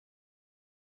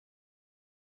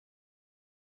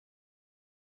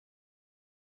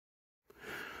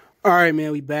All right,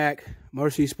 man, we back.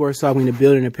 Motor City Sports Talk in the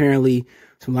building. Apparently,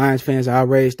 some Lions fans are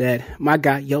outraged that my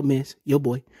guy, your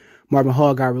boy, Marvin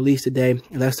Hall got released today. And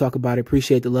let's talk about it.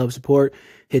 Appreciate the love and support.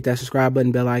 Hit that subscribe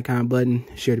button, bell icon button.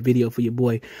 Share the video for your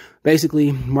boy.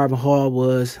 Basically, Marvin Hall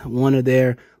was one of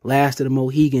their last of the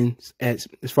Mohegans as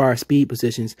far as speed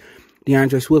positions.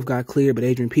 DeAndre Swift got cleared, but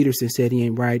Adrian Peterson said he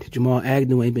ain't right. Jamal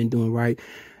Agnew ain't been doing right.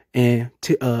 And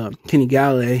Kenny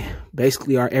Galladay,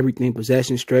 basically our everything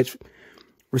possession stretch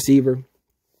receiver,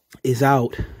 is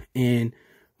out, and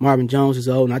Marvin Jones is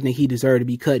old, and I think he deserved to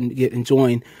be cut and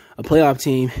join a playoff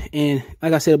team. And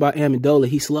like I said about Amendola,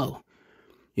 he's slow,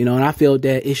 and I feel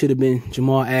that it should have been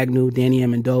Jamal Agnew, Danny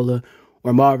Amendola,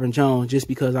 or Marvin Jones, just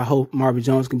because I hope Marvin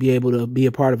Jones can be able to be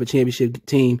a part of a championship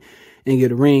team and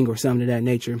get a ring or something of that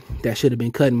nature. That should have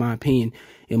been cut, in my opinion,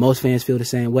 and most fans feel the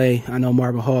same way. I know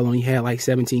Marvin Hall only had like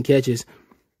 17 catches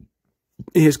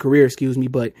in his career,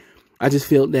 but I just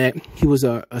feel that he was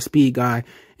a speed guy,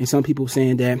 and some people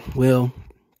saying that, well,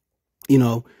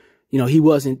 he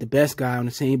wasn't the best guy on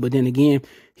the team, but then again,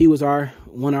 he was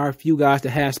one of our few guys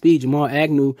to have speed. Jamal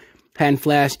Agnew hadn't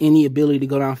flashed any ability to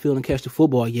go downfield and catch the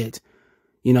football yet.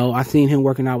 I seen him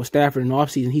working out with Stafford in the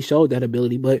offseason. He showed that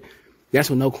ability, but that's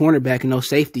with no cornerback and no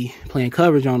safety playing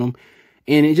coverage on him,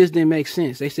 and it just didn't make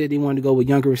sense. They said they wanted to go with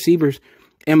younger receivers.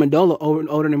 Amendola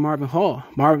older than Marvin Hall.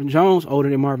 Marvin Jones older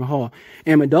than Marvin Hall.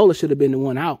 Amendola should have been the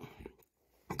one out,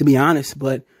 to be honest.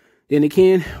 But then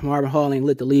again, Marvin Hall ain't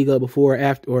lit the league up before,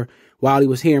 after, or while he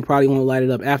was here, and probably won't light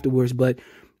it up afterwards. But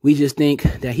we just think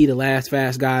that he the last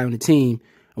fast guy on the team,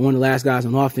 and one of the last guys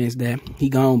on offense, that he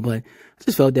gone. But I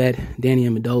just felt that Danny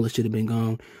Amendola should have been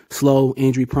gone. Slow,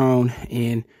 injury prone,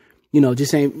 and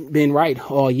just ain't been right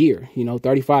all year.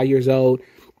 35 years old.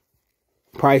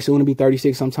 Probably soon to be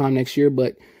 36 sometime next year.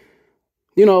 But,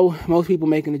 most people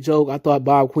making a joke. I thought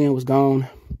Bob Quinn was gone.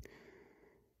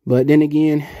 But then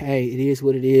again, hey, it is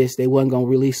what it is. They wasn't going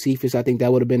to release Cephas. I think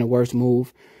that would have been a worse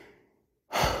move.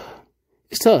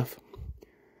 It's tough.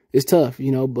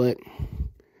 But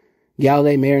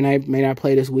Galladay may not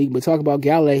play this week. But talk about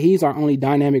Galladay. He's our only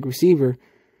dynamic receiver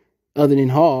other than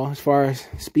Hall as far as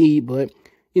speed. But,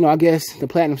 I guess the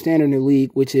platinum standard in the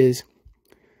league, which is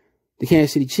the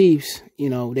Kansas City Chiefs, they're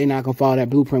not going to follow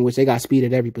that blueprint, which they got speed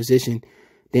at every position,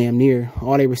 damn near.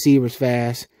 All their receivers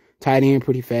fast, tight end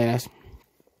pretty fast,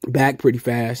 back pretty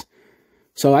fast.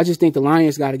 So I just think the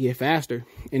Lions got to get faster,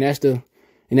 and that's the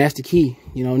key.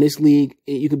 In this league,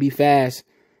 you can be fast,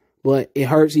 but it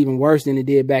hurts even worse than it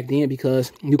did back then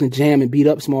because you can jam and beat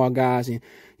up small guys, and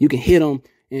you can hit them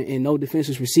and no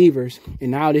defensive receivers.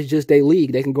 And now it's just their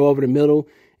league. They can go over the middle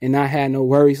and not have no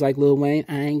worries like Lil Wayne.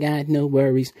 I ain't got no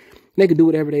worries. They can do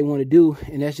whatever they want to do,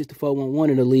 and that's just the 4-1-1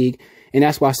 in the league, and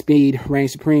that's why speed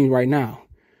reigns supreme right now.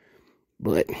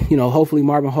 But, hopefully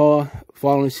Marvin Hall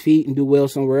fall on his feet and do well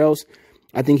somewhere else.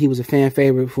 I think he was a fan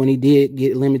favorite. When he did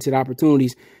get limited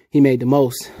opportunities, he made the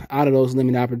most out of those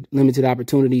limited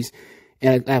opportunities.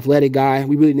 And an athletic guy,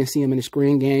 we really didn't see him in the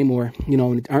screen game or, in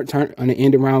the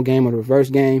end-around game or the reverse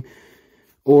game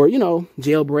or,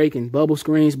 jailbreak and bubble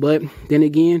screens. But then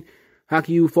again, how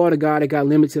can you fault a guy that got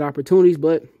limited opportunities?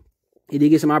 But he did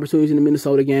get some opportunities in the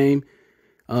Minnesota game.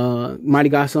 Might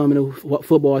have got some in the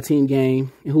football team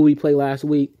game. And who we played last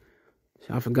week?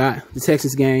 I forgot. The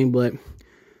Texans game. But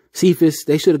Cephas,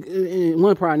 they should have.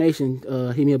 One Pride Nation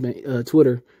hit me up on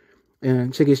Twitter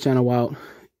and check his channel out.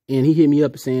 And he hit me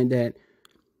up saying that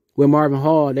with Marvin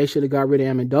Hall, they should have got rid of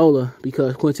Amendola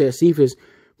because Quintez Cephas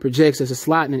projects as a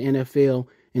slot in the NFL.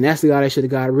 And that's the guy they should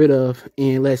have got rid of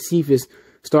and let Cephas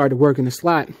start to work in the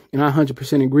slot. And I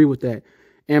 100% agree with that.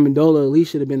 Amendola at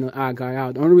least should have been the odd guy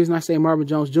out. The only reason I say Marvin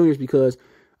Jones Jr. is because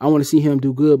I want to see him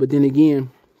do good. But then again,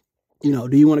 do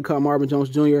you want to cut Marvin Jones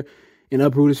Jr. and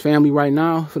uproot his family right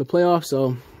now for the playoffs?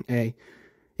 So, hey,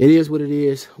 it is what it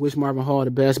is. Wish Marvin Hall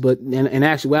the best. But in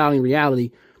actuality, in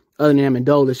reality, other than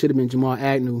Amendola, it should have been Jamal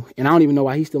Agnew. And I don't even know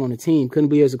why he's still on the team. Couldn't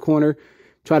be as a corner.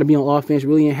 Try to be on offense.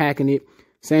 Really ain't hacking it.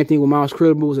 Same thing with Miles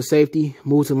Cribble as a safety.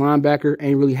 Moved to linebacker.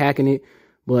 Ain't really hacking it.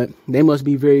 But they must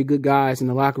be very good guys in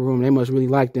the locker room. They must really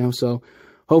like them. So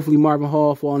hopefully Marvin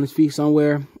Hall fall on his feet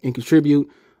somewhere and contribute.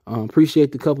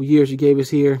 Appreciate the couple years you gave us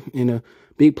here and the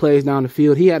big plays down the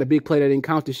field. He had a big play that didn't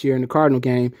count this year in the Cardinal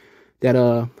game that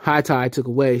High Tide took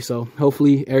away. So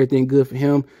hopefully everything good for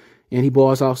him and he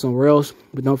balls out somewhere else.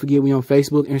 But don't forget, we on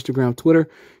Facebook, Instagram, Twitter.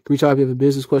 You can reach out if you have a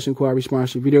business question, inquiry,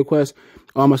 sponsorship, video request.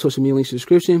 All my social media links in the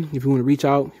description. If you want to reach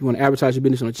out, if you want to advertise your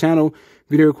business on the channel,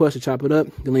 video request or chop it up,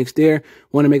 the link's there.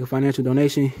 Want to make a financial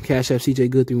donation, Cash App CJ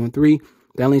Good 313.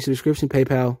 That link's in the description.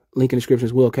 PayPal, link in the description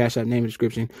as well. Cash App, name in the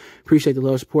description. Appreciate the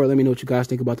love and support. Let me know what you guys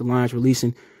think about the Lions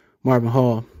releasing Marvin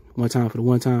Hall. One time for the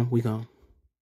one time. We gone.